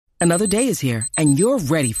Another day is here, and you're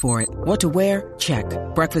ready for it. What to wear? Check.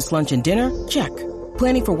 Breakfast, lunch, and dinner? Check.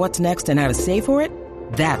 Planning for what's next and how to save for it?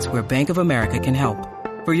 That's where Bank of America can help.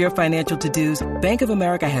 For your financial to-dos, Bank of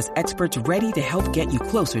America has experts ready to help get you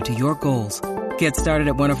closer to your goals. Get started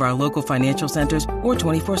at one of our local financial centers or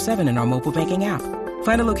 24/7 in our mobile banking app.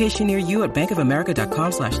 Find a location near you at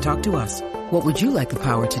bankofamerica.com/talktous. What would you like the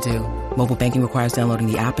power to do? Mobile banking requires downloading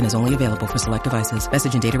the app and is only available for select devices.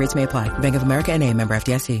 Message and data rates may apply. Bank of America N.A., member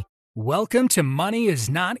FDIC. Welcome to Money is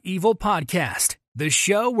Not Evil podcast, the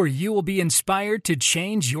show where you will be inspired to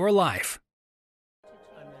change your life.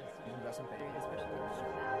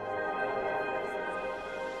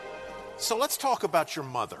 So let's talk about your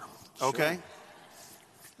mother, okay?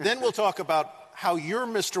 Then we'll talk about how you're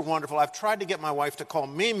Mr. Wonderful. I've tried to get my wife to call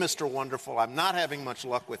me Mr. Wonderful. I'm not having much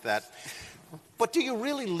luck with that. But do you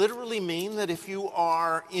really literally mean that if you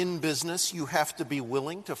are in business, you have to be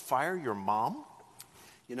willing to fire your mom?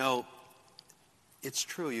 You know, it's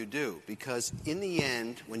true, you do. Because in the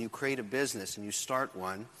end, when you create a business and you start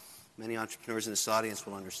one, many entrepreneurs in this audience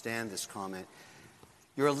will understand this comment,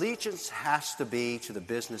 your allegiance has to be to the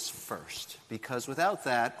business first. Because without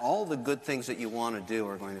that, all the good things that you want to do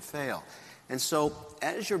are going to fail. And so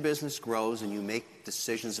as your business grows and you make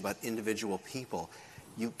decisions about individual people,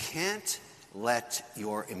 you can't let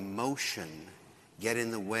your emotion get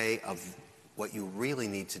in the way of what you really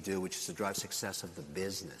need to do, which is to drive success of the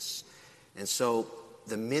business. And so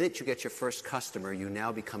the minute you get your first customer, you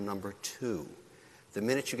now become number 2. The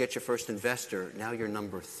minute you get your first investor, now you're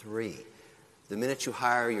number 3. The minute you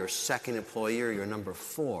hire your second employer, you're number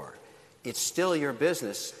 4. It's still your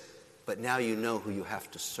business, but now you know who you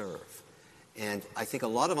have to serve. And I think a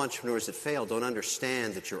lot of entrepreneurs that fail don't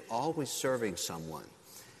understand that you're always serving someone,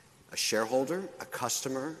 a shareholder, a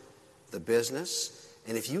customer, the business.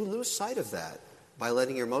 And if you lose sight of that by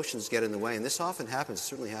letting your emotions get in the way, and this often happens, it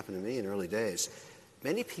certainly happened to me in early days,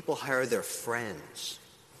 many people hire their friends.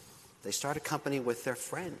 They start a company with their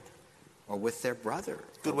friend or with their brother.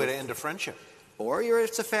 Good way to end a friendship. Or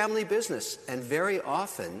it's a family business. And very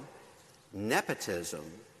often,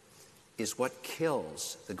 nepotism is what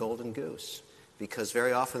kills the golden goose. Because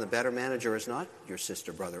very often the better manager is not your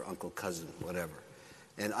sister, brother, uncle, cousin, whatever.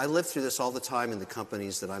 And I live through this all the time in the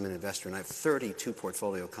companies that I'm an investor in. I have 32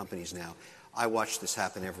 portfolio companies now. I watch this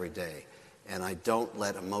happen every day. And I don't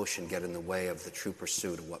let emotion get in the way of the true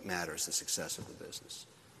pursuit of what matters, the success of the business.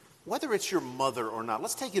 Whether it's your mother or not,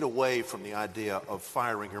 let's take it away from the idea of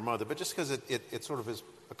firing your mother, but just because it sort of is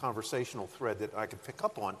a conversational thread that I can pick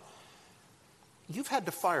up on. You've had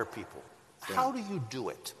to fire people. Yeah. How do you do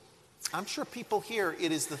it? I'm sure people here,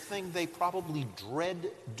 it is the thing they probably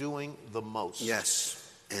dread doing the most. Yes.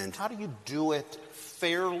 And how do you do it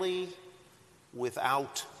fairly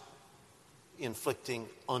without inflicting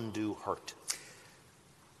undue hurt?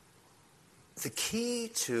 The key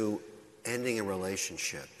to ending a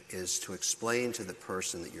relationship is to explain to the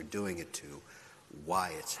person that you're doing it to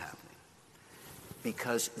why it's happening.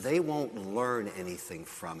 Because they won't learn anything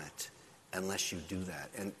from it unless you do that.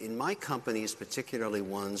 And in my companies, particularly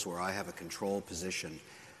ones where I have a control position,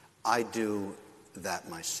 I do that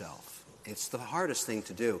myself. It's the hardest thing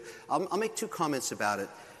to do. I'll make 2 comments about it,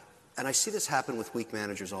 and I see this happen with weak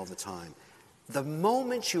managers all the time. The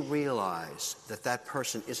moment you realize that that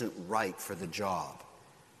person isn't right for the job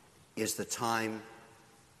is the time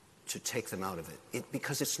to take them out of it.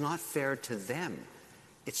 Because it's not fair to them.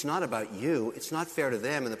 It's not about you. It's not fair to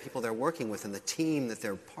them and the people they're working with and the team that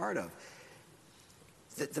they're part of.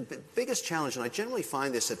 The biggest challenge, and I generally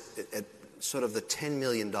find this at sort of the $10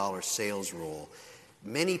 million sales rule,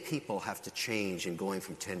 many people have to change in going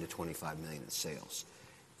from 10 to 25 million in sales.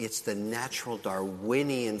 It's the natural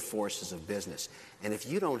Darwinian forces of business. And if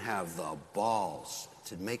you don't have the balls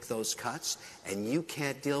to make those cuts and you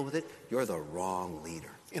can't deal with it, you're the wrong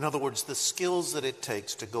leader. In other words, the skills that it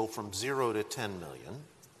takes to go from 0 to 10 million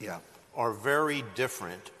are very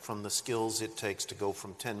different from the skills it takes to go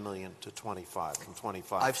from 10 million to 25, from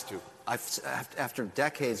 25 to... After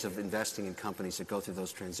decades of investing in companies that go through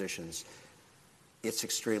those transitions, it's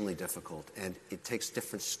extremely difficult, and it takes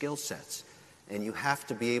different skill sets. And you have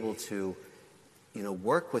to be able to,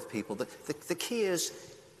 work with people. The key is,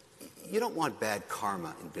 you don't want bad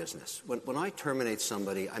karma in business. When I terminate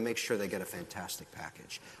somebody, I make sure they get a fantastic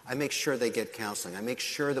package. I make sure they get counseling. I make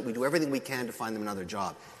sure that we do everything we can to find them another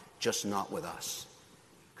job, just not with us,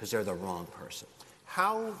 because they're the wrong person.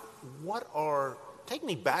 Take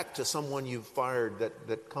me back to someone you've fired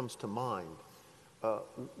that comes to mind.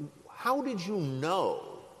 How did you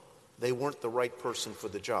know they weren't the right person for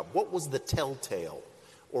the job? What was the telltale?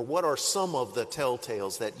 Or what are some of the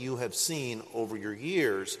telltales that you have seen over your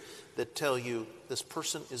years that tell you this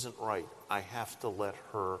person isn't right, I have to let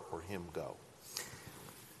her or him go?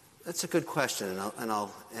 That's a good question, and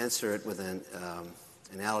I'll answer it with an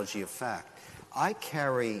analogy of fact. I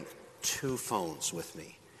carry 2 phones with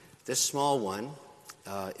me. This small one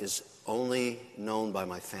is only known by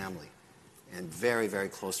my family and very, very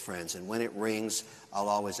close friends. And when it rings, I'll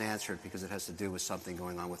always answer it because it has to do with something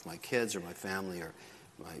going on with my kids or my family or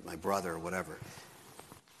my brother or whatever.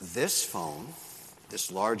 This phone,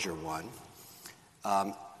 this larger one,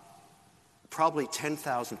 probably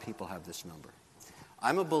 10,000 people have this number.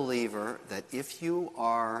 I'm a believer that if you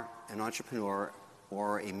are an entrepreneur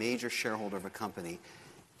or a major shareholder of a company,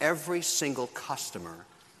 every single customer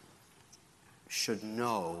should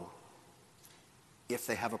know if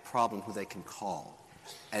they have a problem who they can call.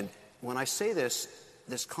 And when I say this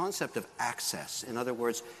concept of access, in other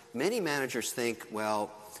words, many managers think, well,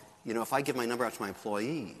 you know, if I give my number out to my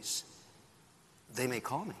employees, they may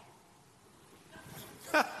call me.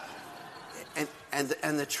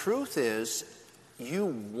 and the truth is, you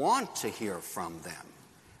want to hear from them.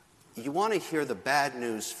 You want to hear the bad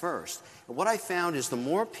news first. And what I found is the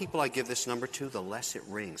more people I give this number to, the less it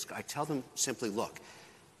rings. I tell them simply, look,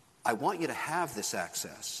 I want you to have this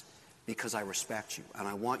access because I respect you, and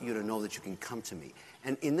I want you to know that you can come to me.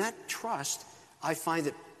 And in that trust, I find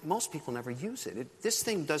that most people never use it. This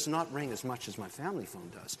thing does not ring as much as my family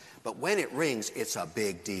phone does. But when it rings, it's a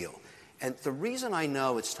big deal. And the reason I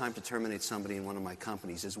know it's time to terminate somebody in one of my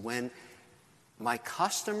companies is when my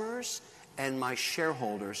customers and my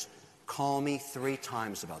shareholders call me 3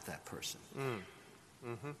 times about that person.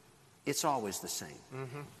 Mm-hmm. It's always the same.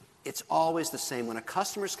 Mm-hmm. It's always the same. When a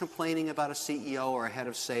customer's complaining about a CEO or a head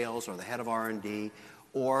of sales or the head of R&D,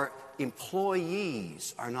 or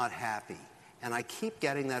employees are not happy, and I keep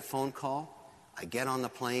getting that phone call, I get on the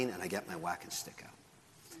plane and I get my whacking stick out.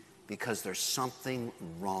 Because there's something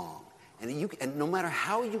wrong. And no matter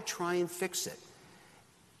how you try and fix it,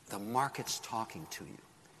 the market's talking to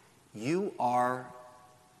you.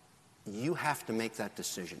 You have to make that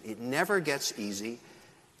decision. It never gets easy,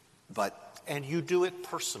 but... And you do it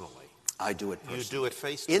personally. I do it personally. You do it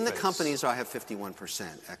face-to-face. In the companies I have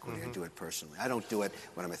 51% equity, mm-hmm. I do it personally. I don't do it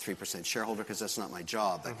when I'm a 3% shareholder because that's not my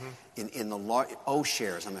job. But mm-hmm. in the O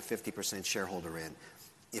shares, I'm a 50% shareholder in.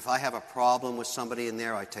 If I have a problem with somebody in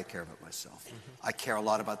there, I take care of it myself. Mm-hmm. I care a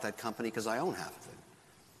lot about that company because I own half of it.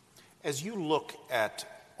 As you look at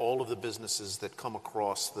all of the businesses that come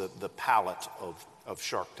across the palette of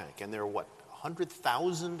Shark Tank, and there are,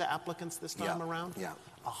 100,000 applicants this time around? Yeah.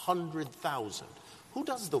 100,000. Who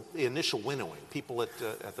does the initial winnowing? People at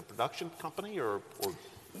the production company or?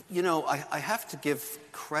 You know, I have to give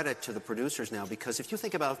credit to the producers now because if you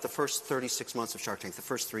think about the first 36 months of Shark Tank, the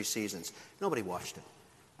first 3 seasons, nobody watched it.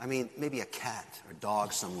 I mean, maybe a cat or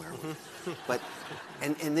dog somewhere. But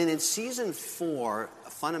and then in season 4, a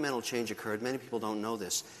fundamental change occurred. Many people don't know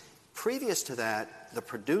this. Previous to that, the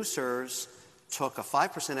producers took a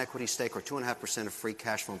 5% equity stake or 2.5% of free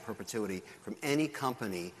cash flow in perpetuity from any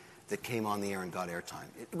company that came on the air and got airtime.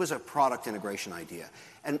 It was a product integration idea.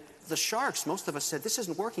 And the Sharks, most of us said, this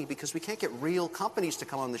isn't working because we can't get real companies to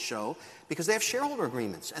come on the show because they have shareholder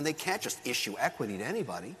agreements and they can't just issue equity to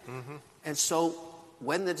anybody. Mm-hmm. And so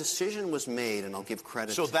when the decision was made, and I'll give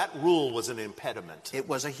credit So that rule was an impediment. It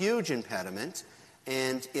was a huge impediment,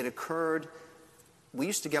 and it occurred... We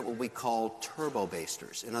used to get what we call turbo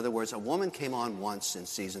basters. In other words, a woman came on once in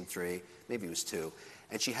season 3, maybe it was 2,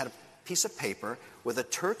 and she had a piece of paper with a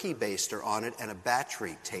turkey baster on it and a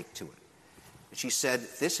battery taped to it. And she said,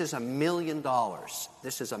 this is $1 million.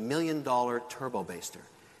 This is $1 million turbo baster.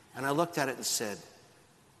 And I looked at it and said,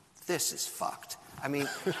 this is fucked. I mean,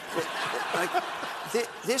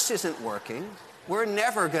 this isn't working. We're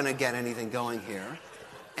never going to get anything going here.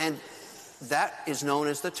 And that is known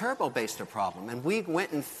as the turbo baster problem. And we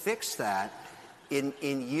went and fixed that in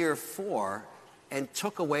year 4 and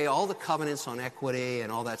took away all the covenants on equity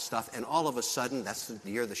and all that stuff. And all of a sudden, that's the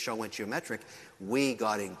year the show went geometric, we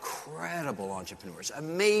got incredible entrepreneurs,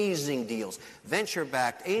 amazing deals,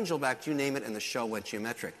 venture-backed, angel-backed, you name it, and the show went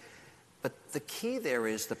geometric. But the key there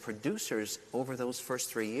is the producers, over those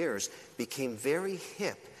first 3 years, became very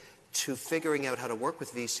hip to figuring out how to work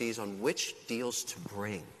with VCs on which deals to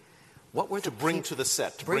bring. What were to bring to the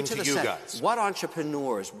set, to bring to you guys. What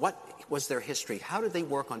entrepreneurs, what was their history? How did they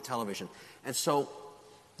work on television? And so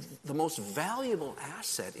the most valuable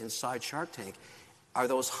asset inside Shark Tank are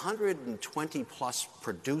those 120-plus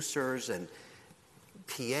producers and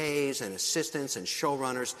PAs and assistants and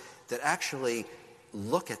showrunners that actually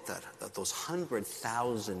look at those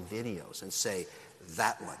 100,000 videos and say,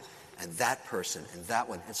 that one. and that person and that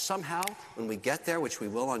one. And somehow, when we get there, which we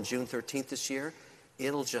will on June 13th this year,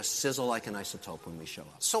 it'll just sizzle like an isotope when we show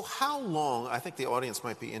up. So how long, I think the audience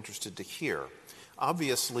might be interested to hear,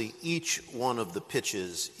 obviously each one of the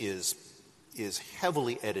pitches is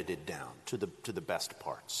heavily edited down to the best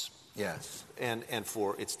parts. Yes. And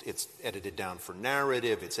for it's edited down for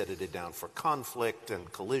narrative, it's edited down for conflict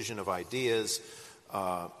and collision of ideas.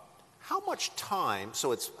 How much time,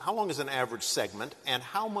 so it's how long is an average segment, and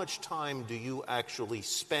how much time do you actually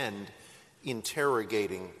spend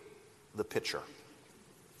interrogating the pitcher?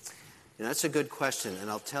 You know, that's a good question, and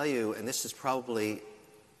I'll tell you, and this is probably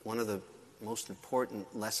one of the most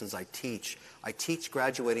important lessons I teach. I teach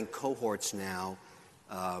graduating cohorts now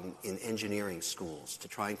in engineering schools to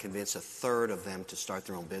try and convince a third of them to start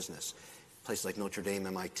their own business. Places like Notre Dame,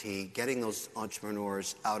 MIT, getting those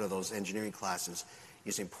entrepreneurs out of those engineering classes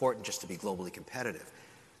is important just to be globally competitive.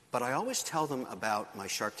 But I always tell them about my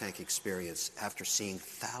Shark Tank experience after seeing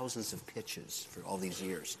thousands of pitches for all these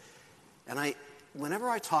years. And whenever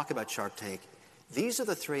I talk about Shark Tank, these are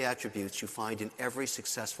the three attributes you find in every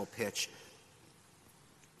successful pitch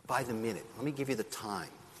by the minute. Let me give you the time.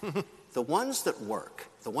 The ones that work,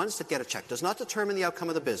 the ones that get a check, does not determine the outcome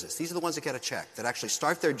of the business. These are the ones that get a check, that actually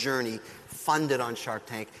start their journey funded on Shark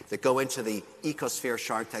Tank, that go into the ecosphere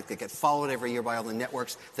Shark Tank, that get followed every year by all the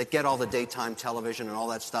networks, that get all the daytime television and all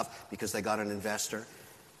that stuff because they got an investor.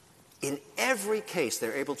 In every case,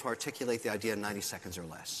 they're able to articulate the idea in 90 seconds or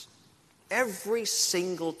less. Every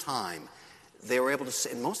single time they were able to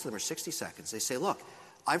say, and most of them are 60 seconds, they say, look,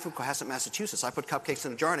 I'm from Cohasset, Massachusetts. I put cupcakes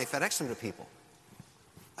in a jar and I FedEx them to people.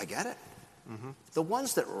 I get it. Mm-hmm. The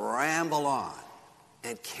ones that ramble on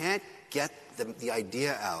and can't get the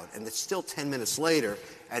idea out, and it's still 10 minutes later,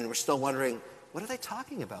 and we're still wondering, what are they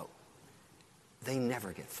talking about? They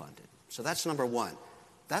never get funded. So that's number one.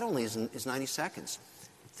 That only is 90 seconds.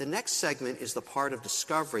 The next segment is the part of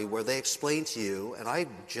discovery where they explain to you, and I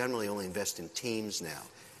generally only invest in teams now.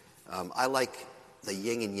 I like the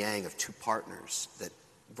yin and yang of two partners that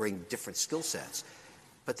bring different skill sets.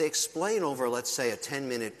 But they explain over, let's say, a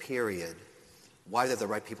 10-minute period why they're the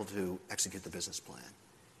right people to execute the business plan.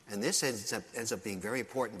 And this ends up being very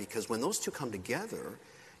important because when those two come together,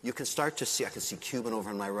 you can start to see, I can see Cuban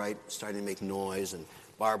over on my right starting to make noise, and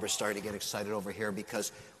Barbara's starting to get excited over here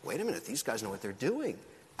because, wait a minute, these guys know what they're doing.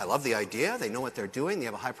 I love the idea. They know what they're doing. They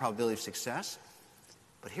have a high probability of success.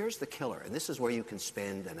 But here's the killer, and this is where you can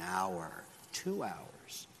spend an hour, 2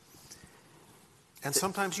 hours. And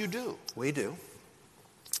sometimes you do. We do.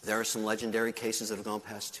 There are some legendary cases that have gone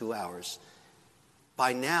past 2 hours.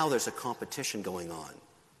 By now, there's a competition going on.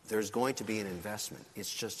 There's going to be an investment.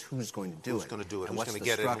 It's just who's going to do it. Who's going to do it? And Who's going to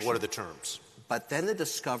get it? And what are the terms? But then the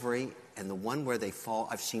discovery and the one where they fall,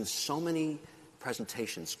 I've seen so many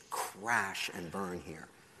presentations crash and burn here.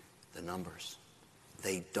 The numbers.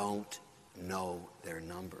 They don't know their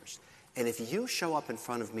numbers. And if you show up in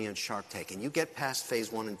front of me on Shark Tank and you get past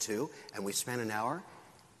phase 1 and 2 and we spend an hour,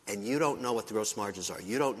 and you don't know what the gross margins are,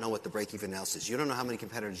 you don't know what the break-even analysis is, you don't know how many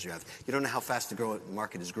competitors you have, you don't know how fast the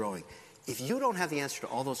market is growing. If you don't have the answer to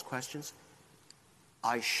all those questions,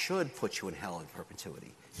 I should put you in hell in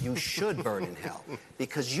perpetuity. You should burn in hell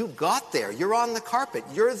because you got there. You're on the carpet.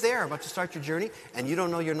 You're there about to start your journey, and you don't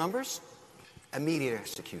know your numbers? Immediate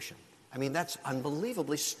execution. I mean, that's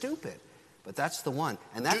unbelievably stupid. But that's the one.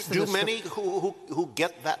 And that's do many who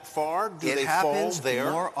get that far, do they fall there? It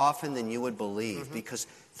happens more often than you would believe because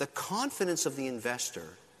the confidence of the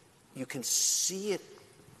investor, you can see it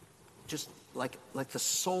just like the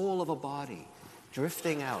soul of a body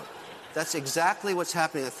drifting out. That's exactly what's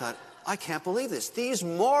happening. I thought, I can't believe this. These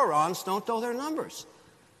morons don't know their numbers.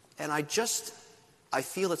 And I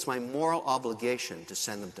feel it's my moral obligation to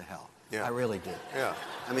send them to hell. Yeah. I really do. Yeah.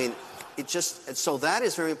 I mean, so that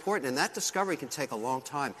is very important, and that discovery can take a long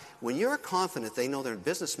time. When you're confident they know their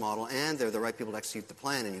business model and they're the right people to execute the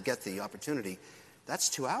plan and you get the opportunity, that's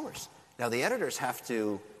 2 hours. Now, the editors have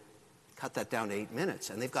to cut that down to 8 minutes,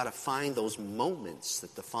 and they've got to find those moments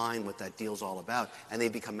that define what that deal's all about, and they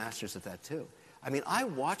become masters at that too. I mean, I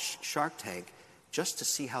watched Shark Tank just to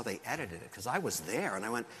see how they edited it, because I was there, and I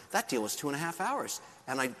went, that deal was 2.5 hours.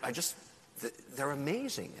 And they're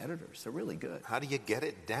amazing editors. They're really good. How do you get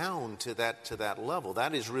it down to that level?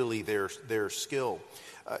 That is really their skill.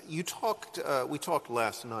 We talked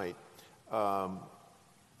last night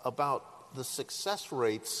about the success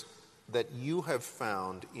rates that you have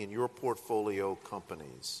found in your portfolio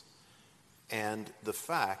companies and the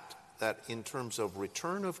fact that in terms of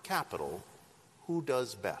return of capital, who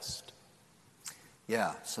does best?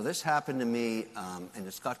 Yeah, so this happened to me, and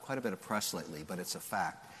it's got quite a bit of press lately, but it's a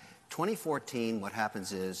fact. 2014, what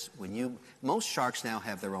happens is most sharks now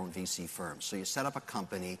have their own VC firms. So you set up a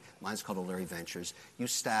company, mine's called O'Leary Ventures, you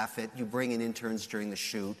staff it, you bring in interns during the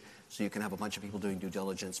shoot, so you can have a bunch of people doing due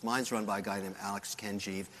diligence. Mine's run by a guy named Alex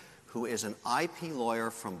Kenjeev, who is an IP lawyer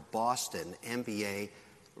from Boston, MBA,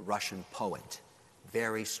 Russian poet.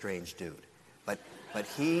 Very strange dude. But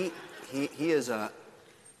he is a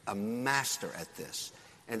master at this.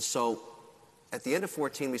 And so at the end of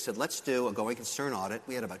 14, we said, let's do a going concern audit.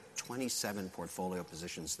 We had about 27 portfolio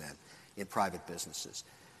positions then in private businesses.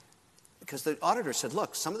 Because the auditor said,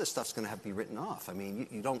 look, some of this stuff's going to have to be written off. I mean,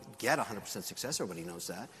 you don't get 100% success. Everybody knows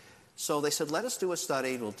that. So they said, let us do a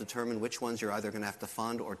study. We'll determine which ones you're either going to have to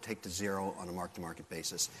fund or take to zero on a mark-to-market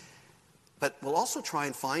basis. But we'll also try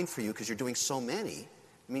and find for you, because you're doing so many.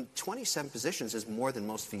 I mean, 27 positions is more than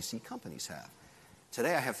most VC companies have.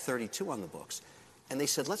 Today I have 32 on the books. And they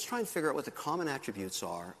said, let's try and figure out what the common attributes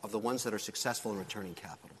are of the ones that are successful in returning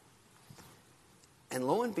capital. And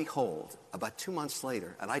lo and behold, about 2 months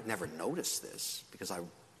later, and I'd never noticed this because I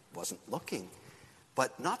wasn't looking,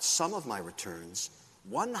 but not some of my returns,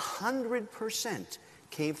 100%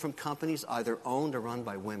 came from companies either owned or run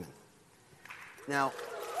by women. Now,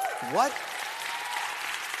 what?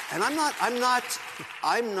 And I'm not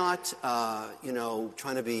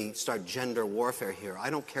trying to start gender warfare here. I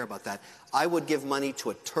don't care about that. I would give money to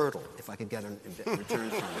a turtle if I could get a return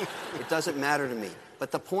from it. It doesn't matter to me.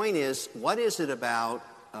 But the point is, what is it about?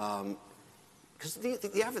 Because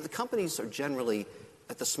the companies are generally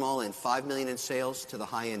at the small end, $5 million in sales, to the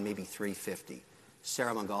high end, maybe $350.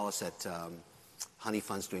 Sarah Mangalis at Honey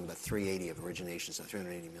Fund's doing about $380 of originations, so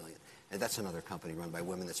 $380 million. And that's another company run by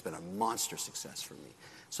women that's been a monster success for me.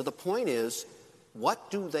 So the point is,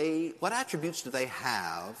 what attributes do they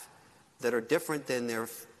have that are different than their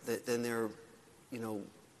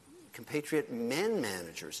compatriot men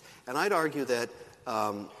managers? And I'd argue that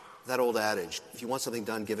that old adage, if you want something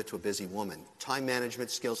done, give it to a busy woman. Time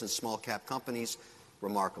management skills in small cap companies,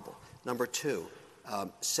 remarkable. Number two,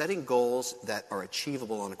 setting goals that are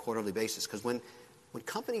achievable on a quarterly basis. Because when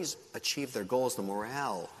companies achieve their goals, the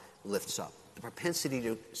morale lifts up. The propensity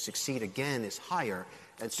to succeed again is higher.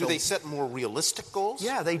 And so, do they set more realistic goals?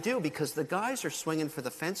 Yeah, they do, because the guys are swinging for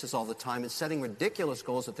the fences all the time and setting ridiculous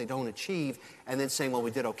goals that they don't achieve and then saying, well,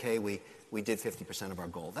 we did okay, we did 50% of our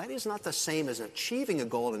goal. That is not the same as achieving a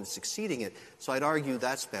goal and succeeding it, so I'd argue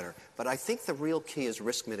that's better. But I think the real key is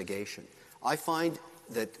risk mitigation. I find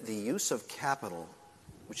that the use of capital,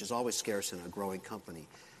 which is always scarce in a growing company,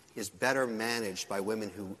 is better managed by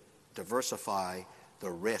women who diversify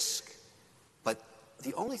the risk. But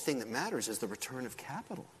the only thing that matters is the return of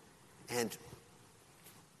capital. And,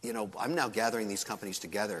 I'm now gathering these companies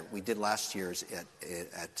together. We did last year's in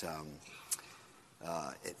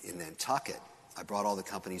Nantucket. I brought all the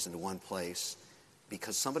companies into one place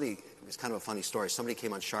because it was kind of a funny story. Somebody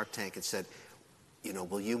came on Shark Tank and said,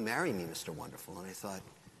 will you marry me, Mr. Wonderful? And I thought,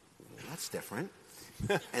 that's different.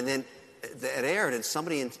 And then it aired, and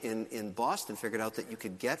somebody in Boston figured out that you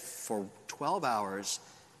could get for 12 hours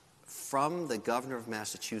from the governor of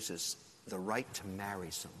Massachusetts the right to marry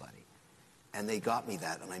somebody. And they got me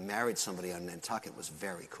that, and I married somebody on Nantucket. It was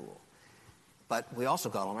very cool. But we also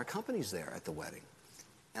got all our companies there at the wedding.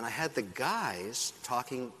 And I had the guys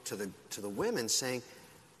talking to the women saying,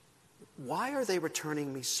 why are they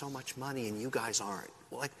returning me so much money and you guys aren't?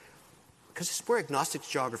 Well, because we're agnostic to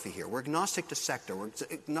geography here. We're agnostic to sector. We're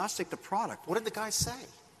agnostic to product. What did the guys say?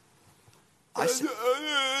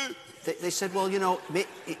 They said, well, you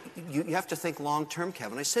have to think long-term,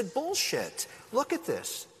 Kevin. I said, bullshit. Look at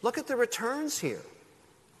this. Look at the returns here.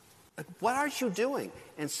 What are you doing?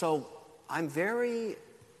 And so I'm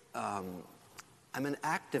I'm an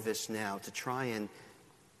activist now to try and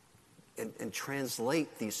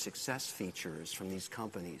translate these success features from these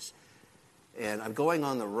companies. And I'm going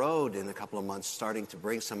on the road in a couple of months, starting to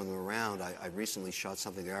bring some of them around. I recently shot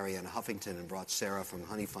something with Arianna Huffington and brought Sarah from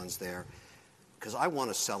Honey Funds there, because I want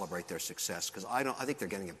to celebrate their success, because I think they're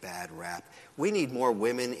getting a bad rap. We need more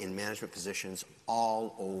women in management positions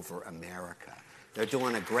all over America. They're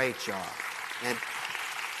doing a great job. And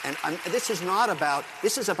this is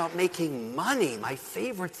about making money, my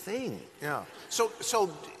favorite thing. Yeah. So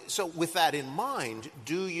with that in mind,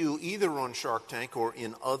 do you, either on Shark Tank or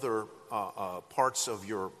in other parts of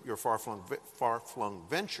your far-flung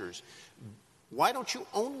ventures, why don't you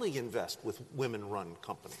only invest with women-run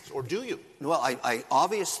companies, or do you? Well, I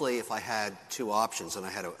obviously, if I had two options and I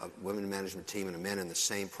had a women management team and a men in the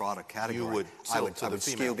same product category, I would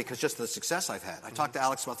skew, because just the success I've had. I talk to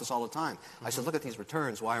Alex about this all the time. I said, look at these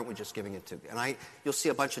returns. Why aren't we just giving it to? And you'll see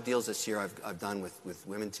a bunch of deals this year I've done with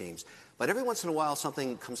women teams. But every once in a while,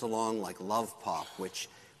 something comes along like Love Pop, which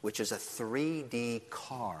which is a 3D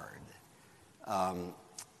card.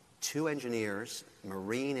 2 engineers,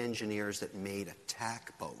 marine engineers that made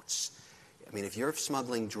attack boats. I mean, if you're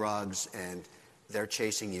smuggling drugs and they're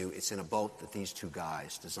chasing you, it's in a boat that these 2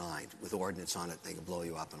 guys designed with ordnance on it. They can blow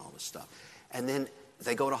you up and all this stuff. And then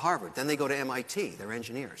they go to Harvard. Then they go to MIT. They're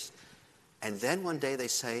engineers. And then one day they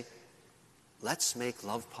say, let's make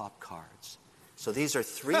Love Pop cards. So these are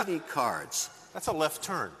 3D cards. That's a left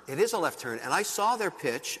turn. It is a left turn. And I saw their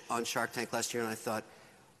pitch on Shark Tank last year, and I thought,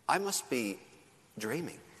 I must be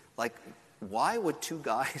dreaming. Like, why would 2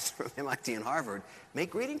 guys from MIT and Harvard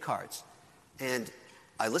make greeting cards? And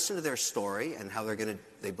I listened to their story and how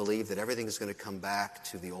they believe that everything is going to come back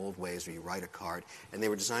to the old ways where you write a card. And they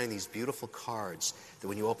were designing these beautiful cards that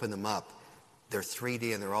when you open them up, they're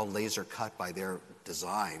 3D and they're all laser cut by their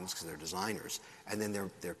designs because they're designers. And then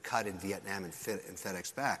they're cut in Vietnam and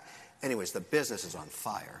FedEx back. Anyways, the business is on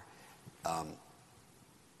fire.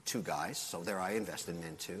 2 guys, so there I invested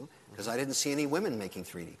in too, because I didn't see any women making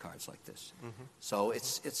 3D cards like this. So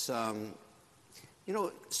it's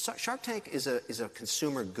Shark Tank is a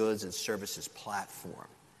consumer goods and services platform.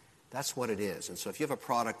 That's what it is. And so if you have a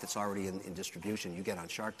product that's already in distribution, you get on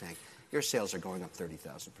Shark Tank, your sales are going up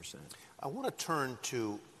 30,000%. I want to turn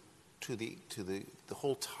to the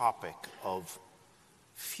whole topic of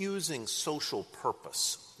fusing social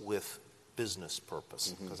purpose with business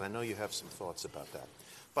purpose, because I know you have some thoughts about that.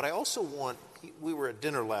 But I also we were at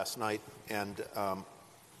dinner last night, and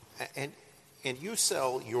you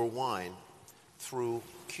sell your wine through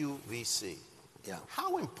QVC. Yeah.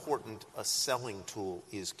 How important a selling tool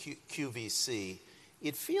is QVC?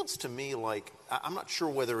 It feels to me like, I'm not sure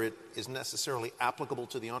whether it is necessarily applicable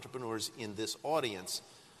to the entrepreneurs in this audience,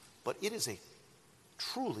 but it is a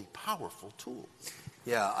truly powerful tool.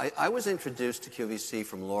 Yeah, I was introduced to QVC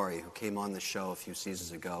from Lori, who came on the show a few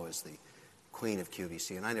seasons ago as the queen of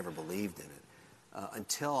QVC, and I never believed in it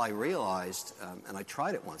until I realized, and I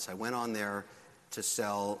tried it once. I went on there to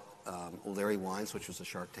sell O'Leary Wines, which was a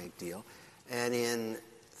Shark Tank deal, and in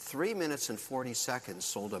 3 minutes and 40 seconds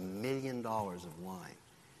sold $1 million of wine.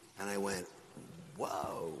 And I went,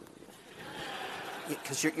 whoa.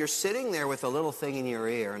 Because you're sitting there with a little thing in your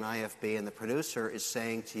ear, an IFB, and the producer is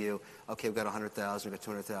saying to you, okay, we've got 100,000, we've got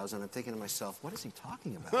 200,000. I'm thinking to myself, what is he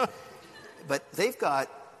talking about? But they've got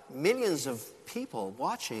millions of people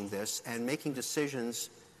watching this and making decisions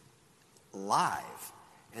live.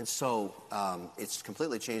 And so it's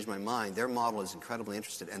completely changed my mind. Their model is incredibly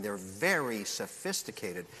interested, and they're very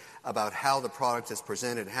sophisticated about how the product is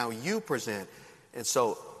presented, how you present. And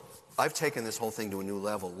so I've taken this whole thing to a new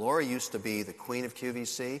level. Laura used to be the queen of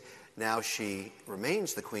QVC. Now she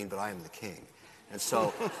remains the queen, but I am the king. And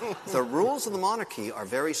so the rules of the monarchy are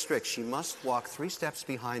very strict. She must walk 3 steps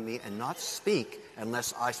behind me and not speak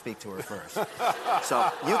unless I speak to her first. So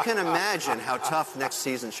you can imagine how tough next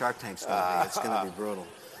season Shark Tank's going to be. It's going to be brutal.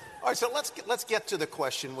 All right, so let's get to the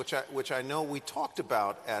question, which I know we talked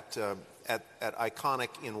about at Iconic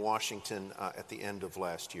in Washington at the end of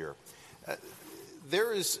last year.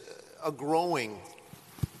 There is a growing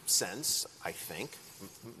sense, I think,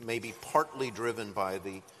 maybe partly driven by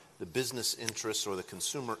the business interests or the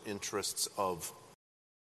consumer interests of.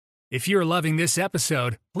 If you're loving this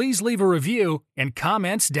episode, please leave a review and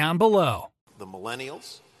comments down below. The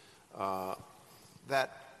millennials,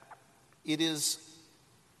 that it is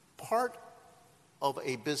part of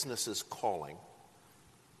a business's calling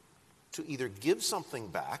to either give something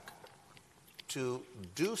back, to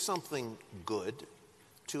do something good,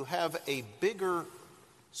 to have a bigger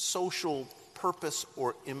social purpose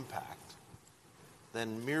or impact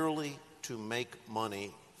than merely to make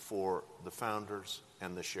money for the founders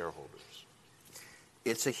and the shareholders.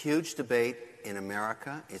 It's a huge debate in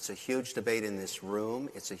America. It's a huge debate in this room.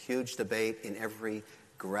 It's a huge debate in every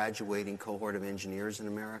graduating cohort of engineers in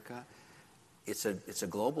America. It's a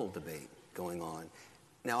global debate going on.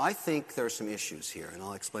 Now, I think there are some issues here, and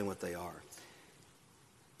I'll explain what they are.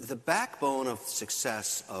 The backbone of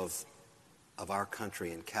success of our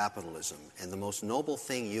country and capitalism, and the most noble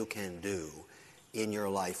thing you can do in your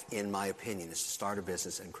life, in my opinion, is to start a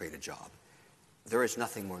business and create a job. There is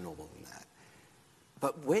nothing more noble than that.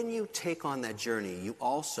 But when you take on that journey, you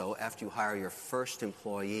also, after you hire your first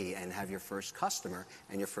employee and have your first customer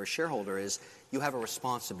and your first shareholder, is you have a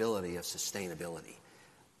responsibility of sustainability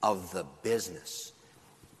of the business.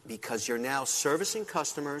 Because you're now servicing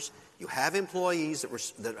customers, you have employees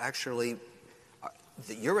that actually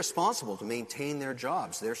that you're responsible to maintain their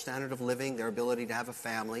jobs, their standard of living, their ability to have a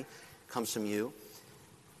family comes from you.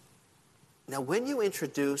 Now, when you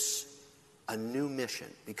introduce a new mission,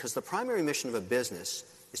 because the primary mission of a business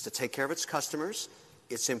is to take care of its customers,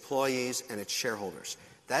 its employees, and its shareholders.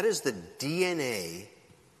 That is the DNA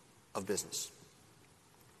of business.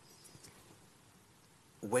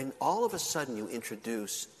 When all of a sudden you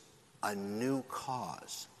introduce a new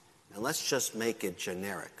cause, and let's just make it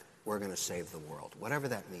generic, we're going to save the world, whatever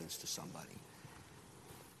that means to somebody,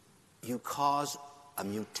 you cause a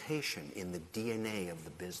mutation in the DNA of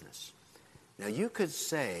the business. Now, you could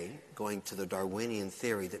say, going to the Darwinian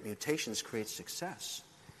theory, that mutations create success,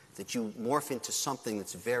 that you morph into something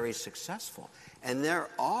that's very successful. And there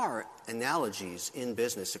are analogies in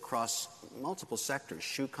business across multiple sectors,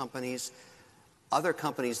 shoe companies, other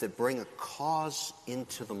companies that bring a cause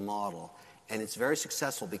into the model, and it's very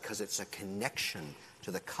successful because it's a connection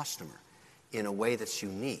to the customer in a way that's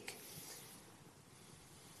unique.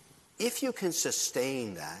 If you can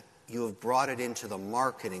sustain that, you have brought it into the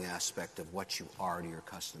marketing aspect of what you are to your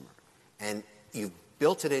customer. And you've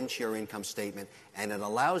built it into your income statement, and it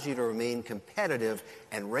allows you to remain competitive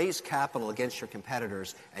and raise capital against your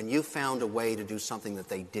competitors, and you found a way to do something that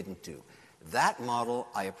they didn't do. That model,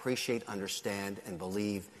 I appreciate, understand, and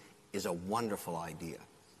believe is a wonderful idea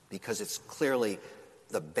because it's clearly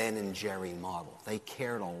the Ben and Jerry model. They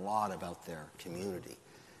cared a lot about their community.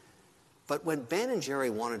 But when Ben and Jerry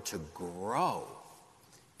wanted to grow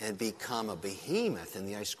and become a behemoth in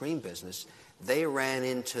the ice cream business, they ran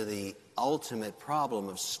into the ultimate problem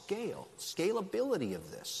of scalability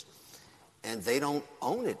of this. And they don't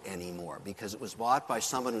own it anymore because it was bought by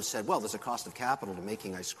someone who said, well, there's a cost of capital to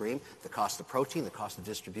making ice cream, the cost of protein, the cost of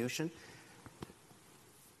distribution.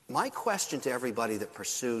 My question to everybody that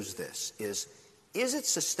pursues this is it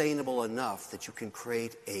sustainable enough that you can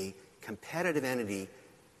create a competitive entity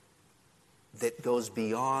that goes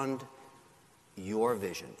beyond your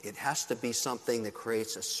vision? It has to be something that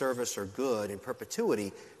creates a service or good in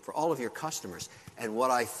perpetuity for all of your customers. And what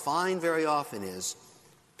I find very often is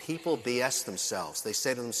people BS themselves. They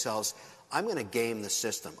say to themselves, I'm going to game the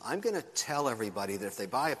system. I'm going to tell everybody that if they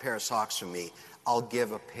buy a pair of socks from me, I'll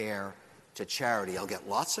give a pair to charity. I'll get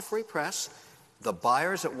lots of free press. The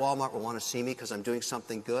buyers at Walmart will want to see me because I'm doing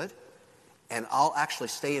something good. And I'll actually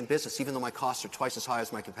stay in business even though my costs are twice as high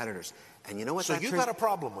as my competitors. And you know what? So you've got a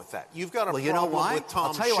problem with that. You've got a problem you know why? with Tom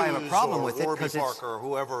I'll tell you why I have a problem with it, Warby Parker or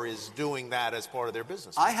whoever is doing that as part of their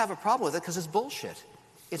business. I have a problem with it because it's bullshit.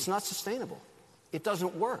 It's not sustainable. It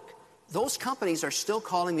doesn't work. Those companies are still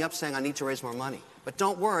calling me up saying I need to raise more money. But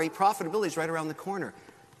don't worry, profitability is right around the corner.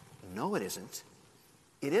 No, it isn't.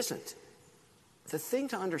 It isn't. The thing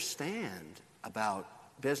to understand about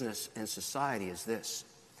business and society is this.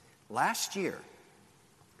 Last year,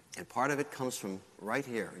 and part of it comes from right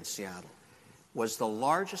here in Seattle, was the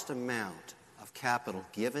largest amount of capital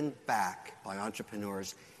given back by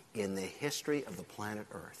entrepreneurs in the history of the planet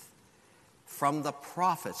Earth from the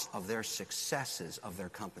profits of their successes of their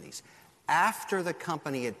companies. After the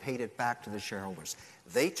company had paid it back to the shareholders,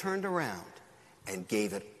 they turned around and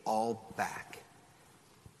gave it all back.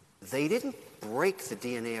 They didn't break the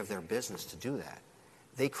DNA of their business to do that.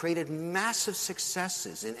 They created massive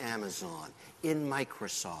successes in Amazon, in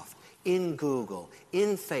Microsoft, in Google,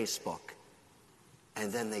 in Facebook.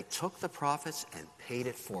 And then they took the profits and paid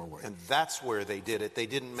it forward. And that's where they did it. They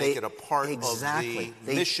didn't make it a part of the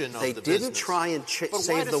mission of the business. They didn't try and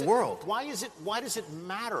save the world. Why does it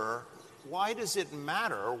matter? Why does it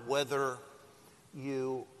matter whether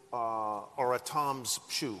you are a Tom's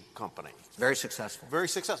shoe company? Very successful. Very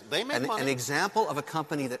successful. They make money. An example of a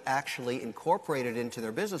company that actually incorporated into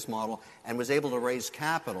their business model and was able to raise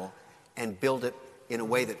capital and build it in a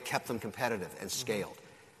way that kept them competitive and scaled.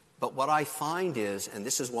 But what I find is, and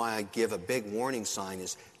this is why I give a big warning sign,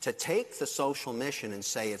 is to take the social mission and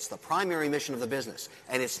say it's the primary mission of the business,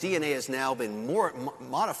 and its DNA has now been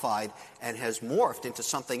modified and has morphed into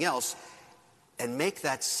something else, and make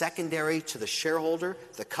that secondary to the shareholder,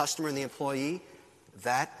 the customer, and the employee,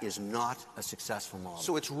 that is not a successful model.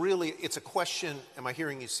 So it's a question, am I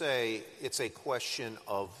hearing you say, it's a question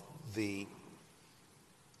of the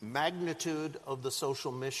magnitude of the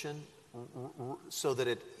social mission so that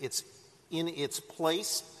it's in its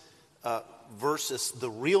place versus the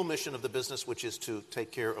real mission of the business, which is to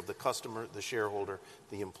take care of the customer, the shareholder,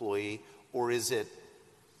 the employee, or is it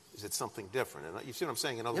something different? And you see what I'm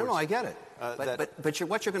saying? In other words, no, I get it. But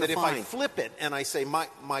what you're going to if find... I flip it and I say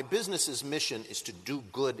my business's mission is to do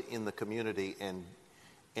good in the community and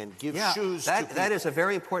give shoes to people. That is a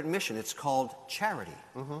very important mission. It's called charity.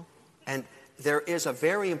 Mm-hmm. And there is a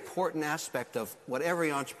very important aspect of what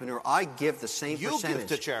every entrepreneur, I give the same percentage give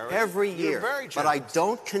to charity every year. You're very but I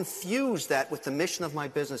don't confuse that with the mission of my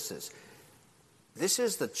businesses. This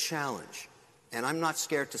is the challenge, and I'm not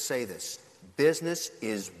scared to say this. Business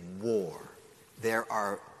is war. There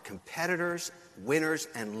are competitors, winners,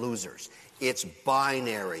 and losers. It's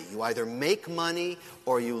binary. You either make money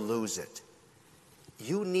or you lose it.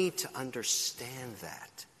 You need to understand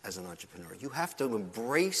that as an entrepreneur. You have to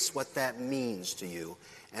embrace what that means to you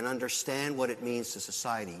and understand what it means to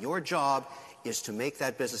society. Your job is to make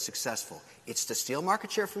that business successful. It's to steal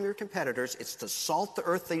market share from your competitors. It's to salt the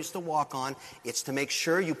earth they used to walk on. It's to make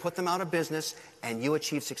sure you put them out of business and you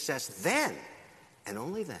achieve success. Then, and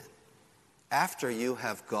only then, after you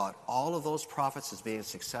have got all of those profits as being a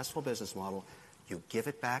successful business model, you give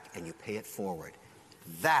it back and you pay it forward.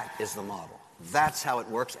 That is the model. That's how it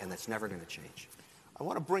works, and that's never going to change. I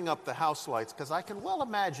want to bring up the house lights because I can well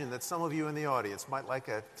imagine that some of you in the audience might like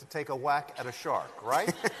to take a whack at a shark,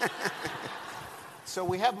 right? So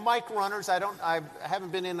we have mic runners. I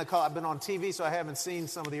haven't been in the call. I've been on TV, so I haven't seen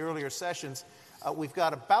some of the earlier sessions. We've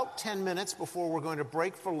got about 10 minutes before we're going to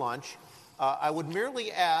break for lunch. I would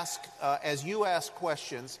merely ask, as you ask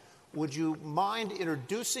questions, would you mind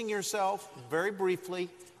introducing yourself very briefly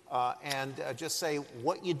and just say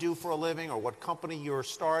what you do for a living or what company you're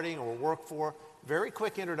starting or work for? Very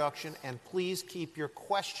quick introduction, and please keep your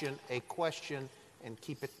question a question and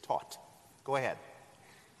keep it taut. Go ahead.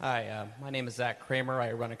 Hi, my name is Zach Kramer.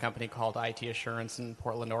 I run a company called IT Assurance in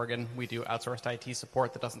Portland, Oregon. We do outsourced IT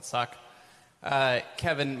support that doesn't suck.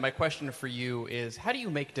 Kevin, my question for you is, how do you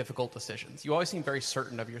make difficult decisions? You always seem very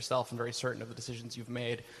certain of yourself and very certain of the decisions you've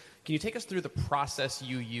made. Can you take us through the process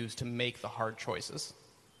you use to make the hard choices?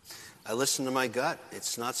 I listen to my gut.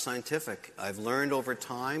 It's not scientific. I've learned over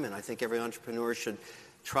time, and I think every entrepreneur should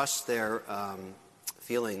trust their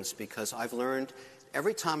feelings, because I've learned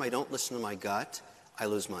every time I don't listen to my gut, I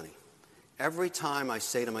lose money. Every time I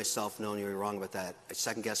say to myself, no, you're wrong about that, I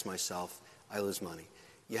second-guess myself, I lose money.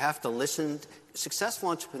 You have to listen. Successful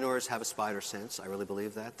entrepreneurs have a spider sense. I really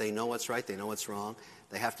believe that. They know what's right. They know what's wrong.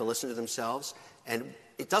 They have to listen to themselves. And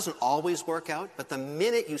it doesn't always work out, but the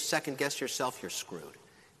minute you second-guess yourself, you're screwed.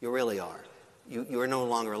 You really are. You are no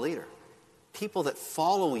longer a leader. People that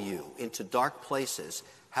follow you into dark places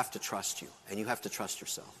have to trust you, and you have to trust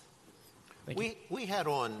yourself. We had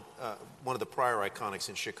on one of the prior iconics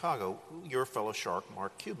in Chicago, your fellow shark,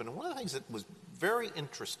 Mark Cuban. And one of the things that was very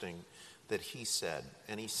interesting that he said,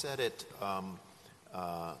 and he said it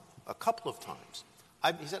a couple of times.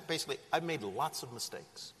 He said basically, I've made lots of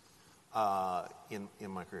mistakes in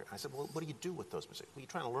my career. I said, well, what do you do with those mistakes? Well, you're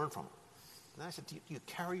trying to learn from them. And I said, do you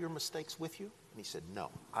carry your mistakes with you? And he said, no,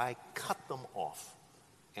 I cut them off.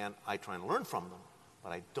 And I try and learn from them,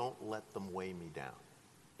 but I don't let them weigh me down.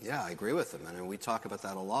 Yeah, I agree with him. And we talk about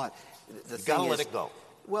that a lot. You got to let it go.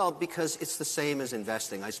 Well, because it's the same as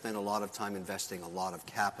investing. I spend a lot of time investing a lot of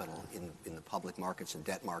capital in the public markets and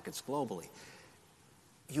debt markets globally.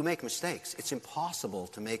 You make mistakes. It's impossible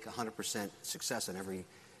to make 100% success in every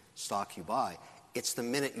stock you buy. It's the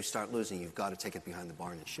minute you start losing, you've got to take it behind the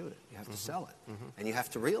barn and shoot it. You have to sell it. And you have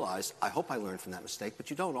to realize, I hope I learned from that mistake, but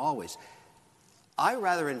you don't always. I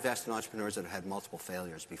rather invest in entrepreneurs that have had multiple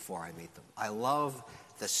failures before I meet them. I love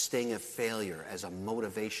the sting of failure as a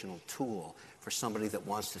motivational tool for somebody that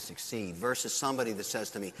wants to succeed versus somebody that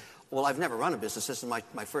says to me, well, I've never run a business. This is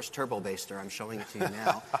my first turbo baster. I'm showing it to you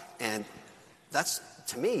now. And that's,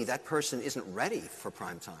 to me, that person isn't ready for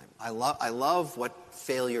prime time. I love what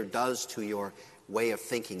failure does to your way of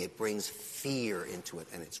thinking. It brings fear into it,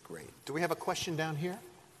 and it's great. Do we have a question down here?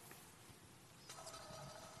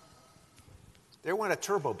 There went a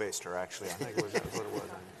turbo baster, actually. I think that was what it was.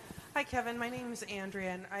 Hi, Kevin. My name is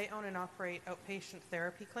Andrea, and I own and operate outpatient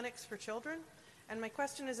therapy clinics for children. And my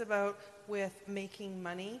question is about with making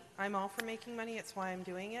money. I'm all for making money. It's why I'm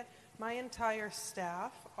doing it. My entire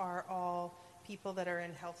staff are all people that are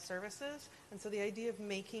in health services. And so the idea of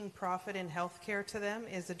making profit in healthcare to them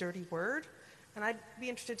is a dirty word. And I'd be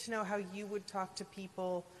interested to know how you would talk to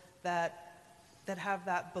people that have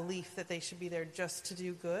that belief that they should be there just to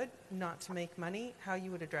do good, not to make money, how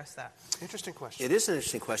you would address that. Interesting question. It is an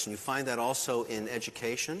interesting question. You find that also in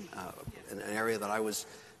education, an area that I was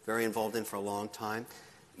very involved in for a long time.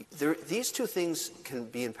 These two things can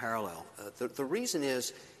be in parallel. The reason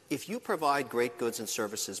is, if you provide great goods and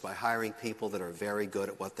services by hiring people that are very good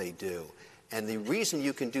at what they do, and the reason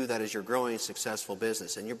you can do that is you're growing a successful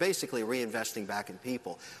business, and you're basically reinvesting back in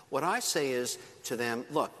people. What I say is to them,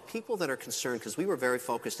 look, people that are concerned, because we were very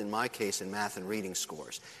focused in my case in math and reading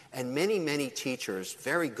scores, and many, many teachers,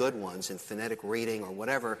 very good ones in phonetic reading or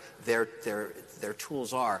whatever their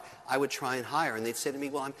tools are, I would try and hire. And they'd say to me,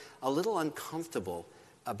 well, I'm a little uncomfortable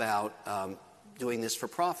about doing this for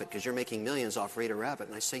profit because you're making millions off Rita Rabbit.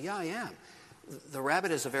 And I say, yeah, I am. The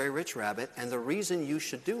rabbit is a very rich rabbit, and the reason you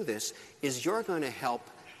should do this is you're going to help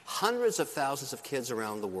hundreds of thousands of kids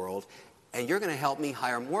around the world and you're going to help me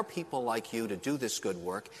hire more people like you to do this good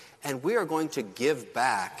work, and we are going to give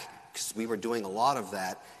back, because we were doing a lot of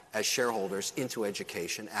that as shareholders, into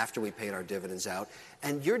education after we paid our dividends out.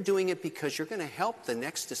 And you're doing it because you're going to help the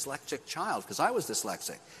next dyslexic child, because I was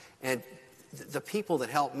dyslexic. And the people that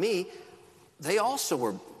helped me, they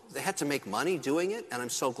had to make money doing it, and I'm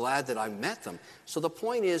so glad that I met them. So the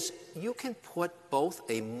point is, you can put both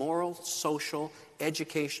a moral, social,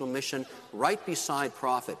 educational mission right beside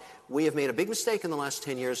profit. We have made a big mistake in the last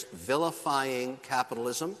 10 years vilifying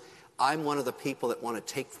capitalism. I'm one of the people that want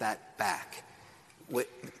to take that back.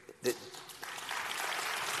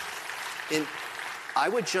 I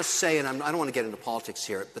would just say, and I don't want to get into politics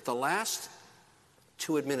here, but the last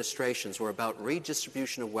 2 administrations were about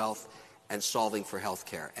redistribution of wealth and solving for health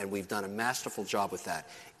care, and we've done a masterful job with that.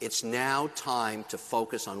 It's now time to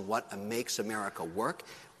focus on what makes America work,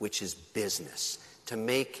 which is business, to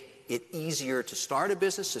make it easier to start a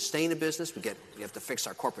business, sustain a business. We have to fix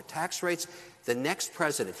our corporate tax rates. The next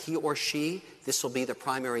president, he or she, this will be the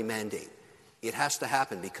primary mandate. It has to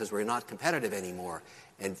happen because we're not competitive anymore.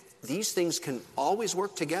 And these things can always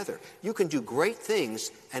work together. You can do great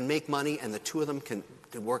things and make money, and the two of them can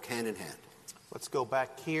work hand in hand. Let's go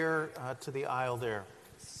back here to the aisle there.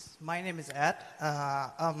 My name is Ed.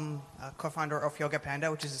 I'm a co-founder of Yoga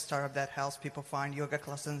Panda, which is a startup that helps people find yoga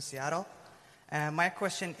classes in Seattle. And my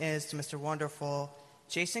question is to Mr. Wonderful,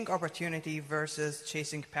 chasing opportunity versus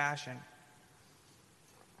chasing passion.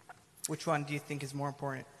 Which one do you think is more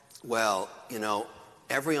important? Well,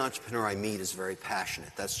 every entrepreneur I meet is very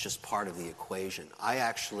passionate. That's just part of the equation. I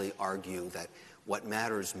actually argue that what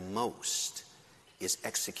matters most is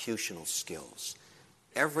executional skills.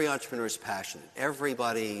 Every entrepreneur is passionate.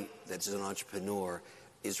 Everybody that's an entrepreneur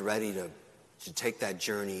is ready to take that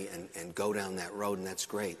journey and go down that road, and that's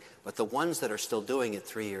great. But the ones that are still doing it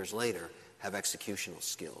 3 years later have executional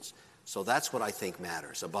skills. So that's what I think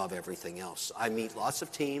matters above everything else. I meet lots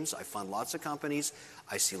of teams. I fund lots of companies.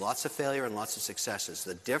 I see lots of failure and lots of successes.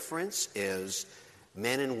 The difference is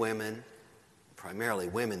men and women, primarily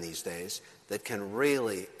women these days, that can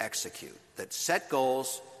really execute, that set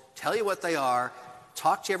goals, tell you what they are,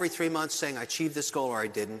 talk to you every 3 months saying, I achieved this goal or I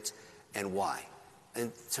didn't, and why.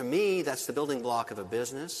 And to me, that's the building block of a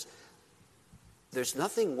business. There's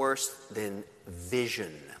nothing worse than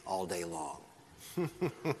vision all day long.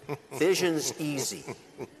 Vision's easy.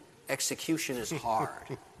 Execution is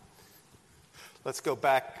hard. Let's go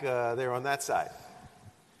back there on that side.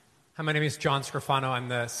 Hi, my name is John Scrofano. I'm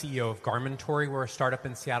the CEO of Garmentory. We're a startup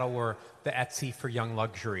in Seattle. We're the Etsy for young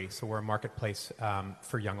luxury. So we're a marketplace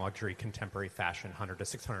for young luxury, contemporary fashion, $100 to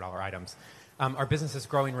 $600 items. Our business is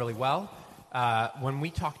growing really well. When we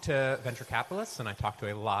talk to venture capitalists, and I talk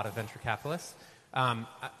to a lot of venture capitalists,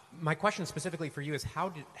 my question specifically for you is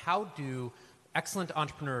how do excellent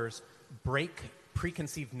entrepreneurs break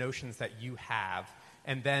preconceived notions that you have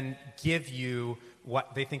and then give you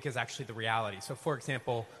what they think is actually the reality? So, for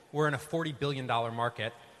example, we're in a $40 billion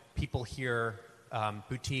market. People hear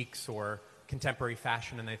boutiques or contemporary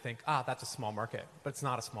fashion and they think, that's a small market. But it's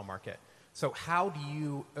not a small market. So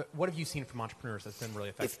what have you seen from entrepreneurs that's been really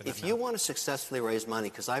effective? If you want to successfully raise money,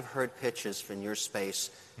 because I've heard pitches from your space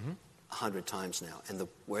 100 times now, and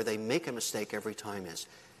where they make a mistake every time is,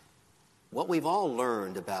 what we've all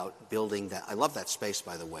learned about building that, I love that space,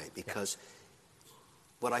 by the way, because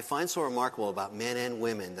what I find so remarkable about men and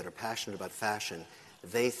women that are passionate about fashion,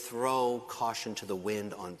 they throw caution to the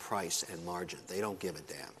wind on price and margin. They don't give a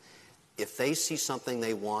damn. If they see something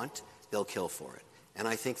they want, they'll kill for it. And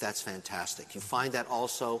I think that's fantastic. You find that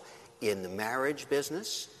also in the marriage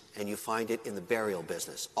business, and you find it in the burial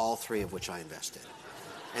business, all three of which I invest in.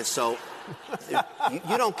 And so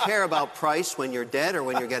you don't care about price when you're dead or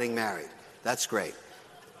when you're getting married. That's great.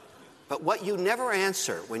 But what you never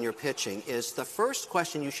answer when you're pitching is the first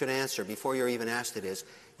question you should answer before you're even asked it is,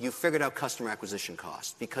 you figured out customer acquisition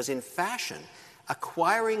cost. Because in fashion,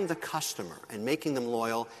 acquiring the customer and making them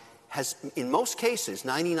loyal has, in most cases,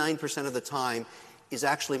 99% of the time, is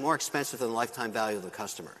actually more expensive than the lifetime value of the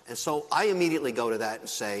customer. And so I immediately go to that and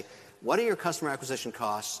say, what are your customer acquisition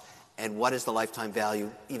costs and what is the lifetime value,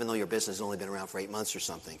 even though your business has only been around for 8 months or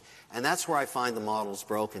something? And that's where I find the model's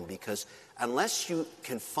broken, because unless you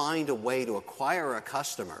can find a way to acquire a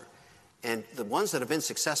customer, and the ones that have been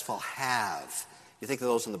successful have, you think of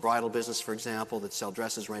those in the bridal business, for example, that sell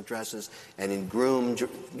dresses, rent dresses, and in groom,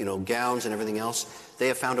 gowns and everything else, they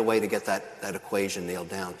have found a way to get that equation nailed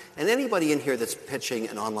down. And anybody in here that's pitching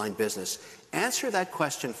an online business, answer that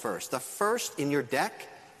question first. The first in your deck,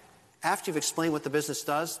 after you've explained what the business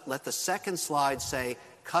does, let the second slide say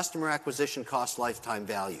customer acquisition cost, lifetime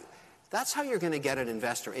value. That's how you're going to get an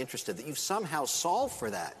investor interested, that you've somehow solved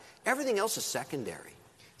for that. Everything else is secondary.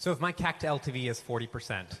 So if my CAC to LTV is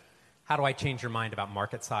 40%, how do I change your mind about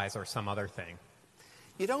market size or some other thing?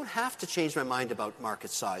 You don't have to change my mind about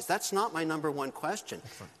market size. That's not my number one question.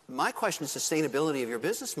 Excellent. My question is sustainability of your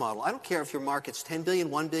business model. I don't care if your market's 10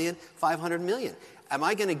 billion, 1 billion, 500 million. Am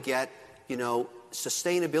I going to get,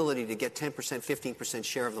 sustainability to get 10%, 15%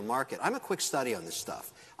 share of the market? I'm a quick study on this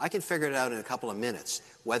stuff. I can figure it out in a couple of minutes,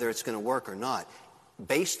 whether it's going to work or not,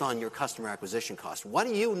 based on your customer acquisition cost. What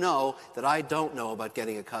do you know that I don't know about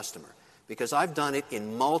getting a customer? Because I've done it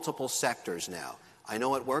in multiple sectors now. I know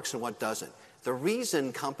what works and what doesn't. The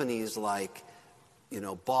reason companies like,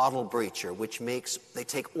 Bottle Breacher, they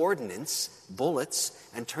take ordnance, bullets,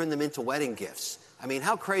 and turn them into wedding gifts. I mean,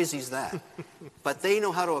 how crazy is that? But they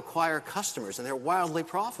know how to acquire customers, and they're wildly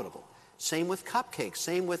profitable. Same with cupcakes,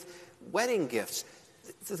 same with wedding gifts.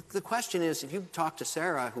 The question is, if you talk to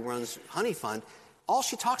Sarah, who runs Honey Fund, all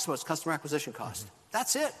she talks about is customer acquisition cost.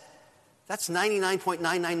 That's it. That's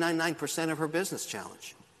 99.9999% of her business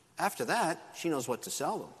challenge. After that, she knows what to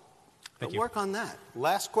sell them. But work on that.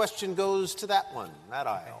 Last question goes to that one, that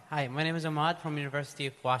aisle. Hi, my name is Ahmad from University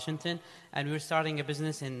of Washington, and we're starting a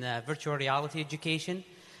business in virtual reality education.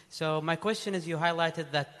 So my question is, you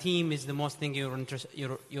highlighted that team is the most thing you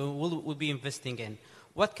will be investing in.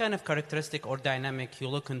 What kind of characteristic or dynamic you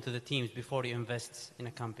look into the teams before you invest in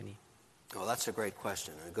a company? Oh, that's a great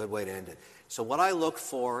question and a good way to end it. So what I look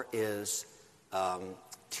for is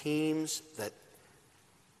teams that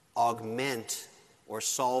augment or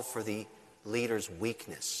solve for the leader's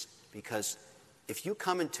weakness. Because if you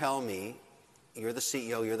come and tell me, you're the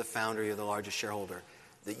CEO, you're the founder, you're the largest shareholder,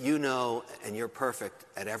 that you know and you're perfect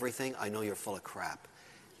at everything, I know you're full of crap.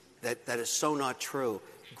 That is so not true.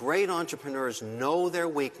 Great entrepreneurs know their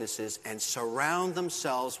weaknesses and surround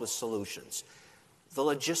themselves with solutions. The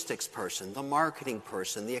logistics person, the marketing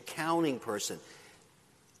person, the accounting person,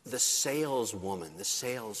 the saleswoman, the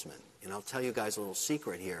salesman. And I'll tell you guys a little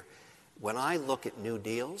secret here. When I look at new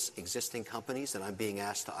deals, existing companies that I'm being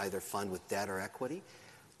asked to either fund with debt or equity,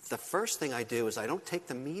 the first thing I do is I don't take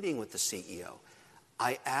the meeting with the CEO.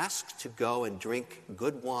 I ask to go and drink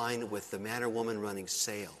good wine with the man or woman running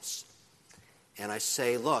sales. And I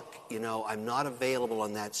say, look, I'm not available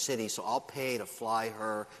in that city, so I'll pay to fly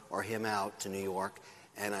her or him out to New York,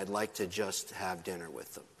 and I'd like to just have dinner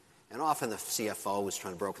with them. And often the CFO who's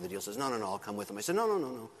trying to broker the deal says, no, I'll come with them. I said,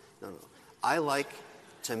 no. I like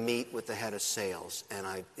to meet with the head of sales, and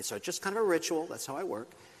it's just kind of a ritual. That's how I work.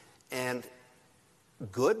 And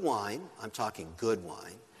good wine, I'm talking good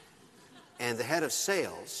wine, and the head of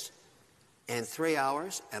sales, and 3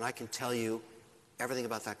 hours, and I can tell you everything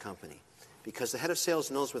about that company. Because the head of sales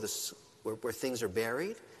knows where things are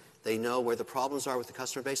buried. They know where the problems are with the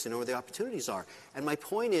customer base. They know where the opportunities are. And my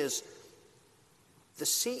point is, the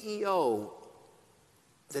CEO,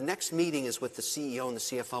 the next meeting is with the CEO and the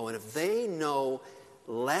CFO, and if they know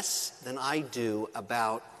less than I do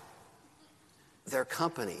about their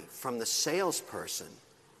company from the salesperson,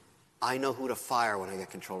 I know who to fire when I get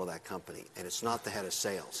control of that company, and it's not the head of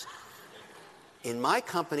sales. In my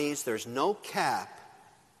companies, there's no cap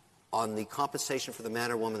on the compensation for the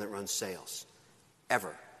man or woman that runs sales,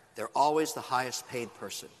 ever. They're always the highest paid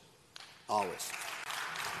person, always.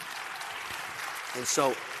 And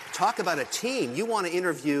so, talk about a team. You want to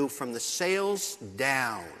interview from the sales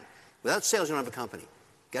down. Without sales, you don't have a company.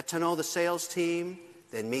 Get to know the sales team,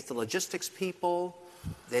 then meet the logistics people,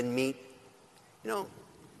 then meet, I'll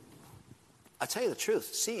tell you the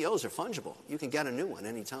truth, CEOs are fungible. You can get a new one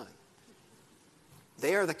anytime.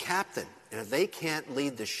 They are the captain, and if they can't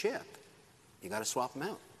lead the ship, you got to swap them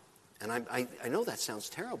out. And I know that sounds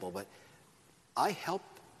terrible, but I help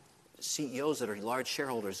CEOs that are large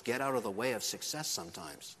shareholders get out of the way of success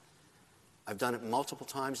sometimes. I've done it multiple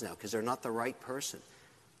times now because they're not the right person.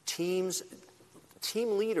 Team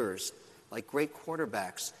leaders, like great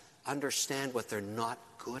quarterbacks, understand what they're not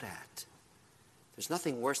good at. There's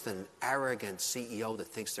nothing worse than an arrogant CEO that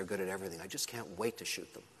thinks they're good at everything. I just can't wait to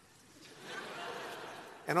shoot them.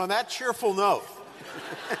 And on that cheerful note,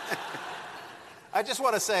 I just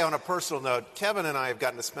want to say on a personal note, Kevin and I have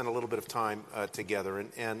gotten to spend a little bit of time together,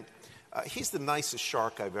 and he's the nicest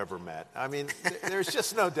shark I've ever met. I mean, there's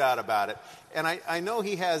just no doubt about it. And I know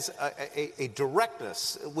he has a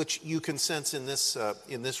directness, which you can sense in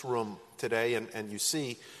this room today and you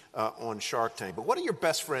see on Shark Tank. But what do your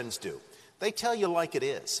best friends do? They tell you like it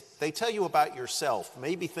is. They tell you about yourself,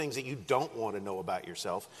 maybe things that you don't want to know about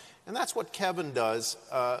yourself. And that's what Kevin does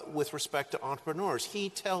with respect to entrepreneurs. He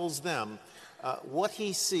tells them what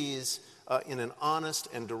he sees in an honest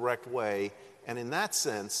and direct way. And in that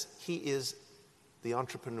sense, he is the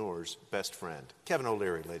entrepreneur's best friend. Kevin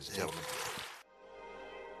O'Leary, ladies and gentlemen.